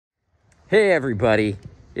Hey everybody,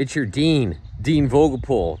 it's your Dean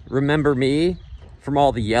Vogelpohl. Remember me from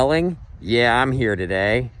all the yelling? Yeah, I'm here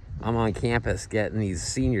today. I'm on campus getting these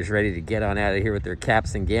seniors ready to get on out of here with their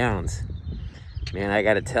caps and gowns. Man, I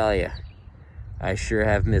gotta tell you, I sure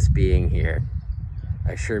have missed being here.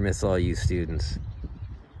 I sure miss all you students.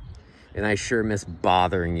 And I sure miss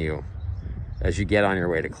bothering you as you get on your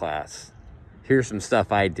way to class. Here's some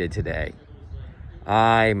stuff I did today.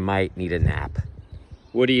 I might need a nap.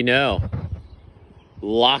 What do you know?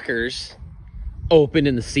 Lockers open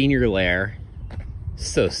in the senior lair.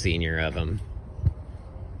 So senior of them.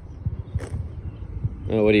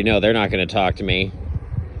 Well, what do you know? They're not going to talk to me.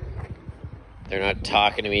 They're not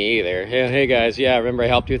talking to me either. Hey guys, yeah, remember I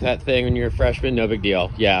helped you with that thing when you were a freshman? No big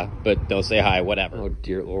deal. Yeah, but don't say hi, whatever. Oh,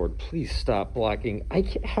 dear Lord, please stop blocking.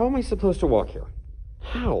 How am I supposed to walk here?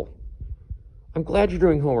 How? I'm glad you're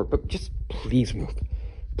doing homework, but just please move.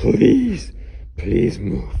 Please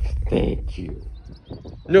move. Thank you.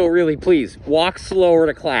 No, really, please, walk slower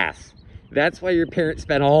to class. That's why your parents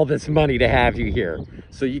spent all this money to have you here.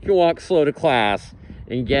 So you can walk slow to class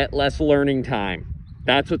and get less learning time.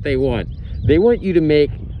 That's what they want. They want you to make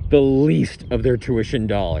the least of their tuition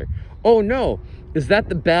dollar. Oh no, is that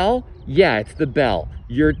the bell? Yeah, it's the bell.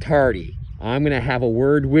 You're tardy. I'm gonna have a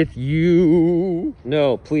word with you.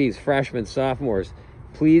 No, please, freshmen, sophomores,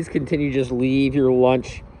 please continue to just leave your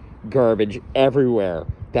lunch garbage everywhere.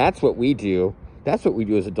 That's what we do. That's what we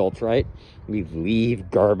do as adults, right? We leave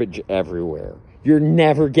garbage everywhere. You're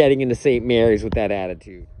never getting into St. Mary's with that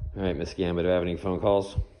attitude. All right, Miss Gamba, do I have any phone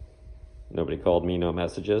calls? Nobody called me, no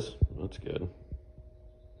messages? That's good.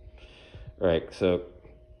 All right, so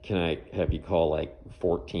can I have you call like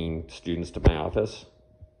 14 students to my office?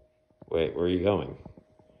 Wait, where are you going?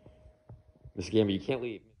 Miss Gamba, you can't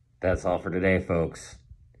leave. That's all for today, folks.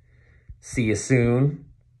 See you soon.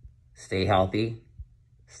 Stay healthy.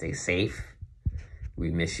 Stay safe. We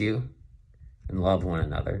miss you and love one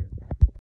another.